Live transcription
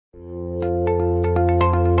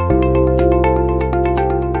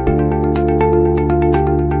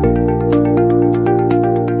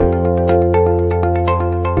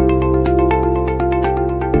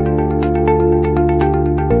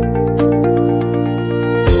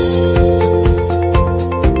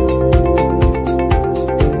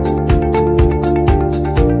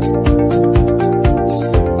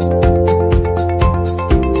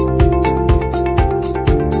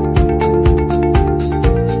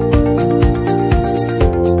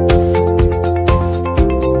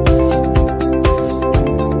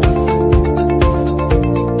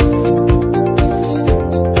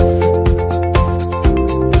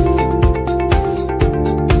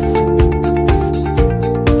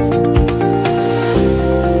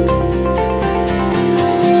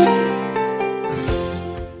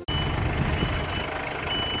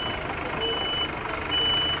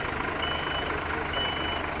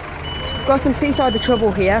got some seasider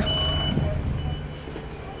trouble here.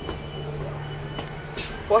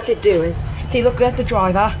 What they're doing? See, look, there's the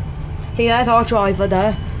driver. Here's our driver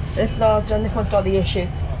there. This large and this one's got the issue.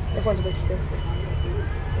 This one's a bit still.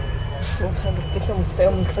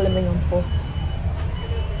 Someone's filming on for.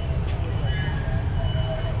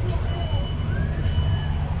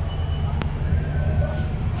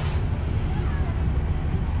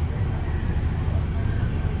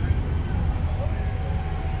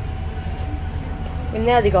 We've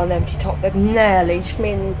nearly got an empty top there, nearly, just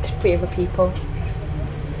me and 3 other people.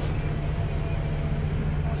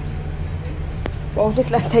 Well, just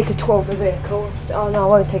let's take a tour of the vehicle. Oh no, I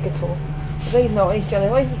won't take a tour. I don't even know what he's doing.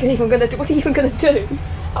 What are you even gonna do? What are you even gonna do?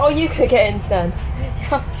 How are you gonna get in then?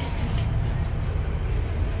 Can't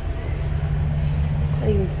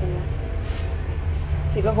even do that.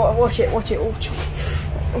 See, look, watch it. It's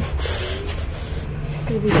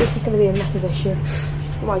gonna be a massive issue.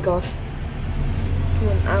 Oh my god.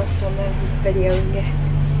 Someone out on there who's videoing it.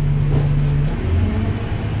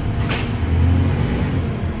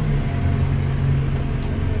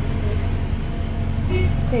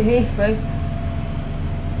 See, he's through.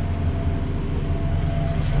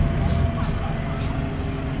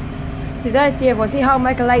 See, there's the other one. See how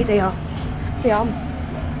mega late they are. See,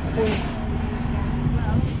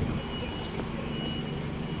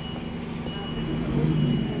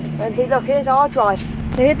 and see, look, here's our drive.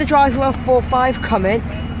 They hit the driver of 4-5 coming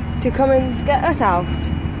to come and get us out.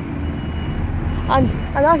 And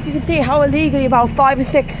as you can see how illegally about 5 or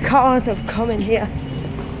 6 cars have come in here.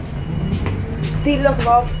 See, look,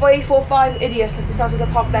 about 3, 4, 5 idiots have decided to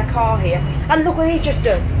park their car here. And look what he's just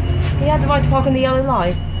done. He had the right to park on the yellow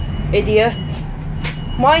line. Idiot.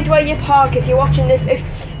 Mind where you park if you're watching this.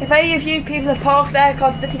 If any of you people have parked there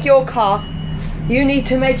because this is your car, you need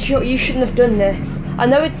to make sure you shouldn't have done this. I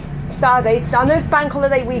know it's Saturday, I know it's bank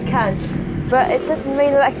holiday weekend, but it doesn't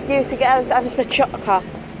mean an excuse to get out of the truck car.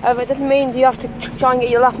 It doesn't mean you have to try and get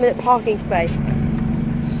your last minute parking space.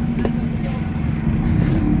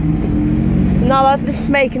 Now this is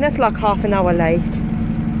making it like half an hour late.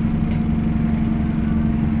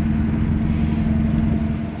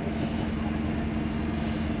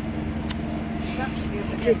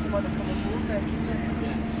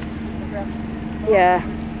 Yeah.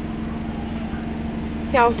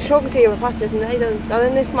 Yeah, I'm talking to you with passengers and I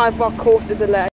don't know if my block caused the delay.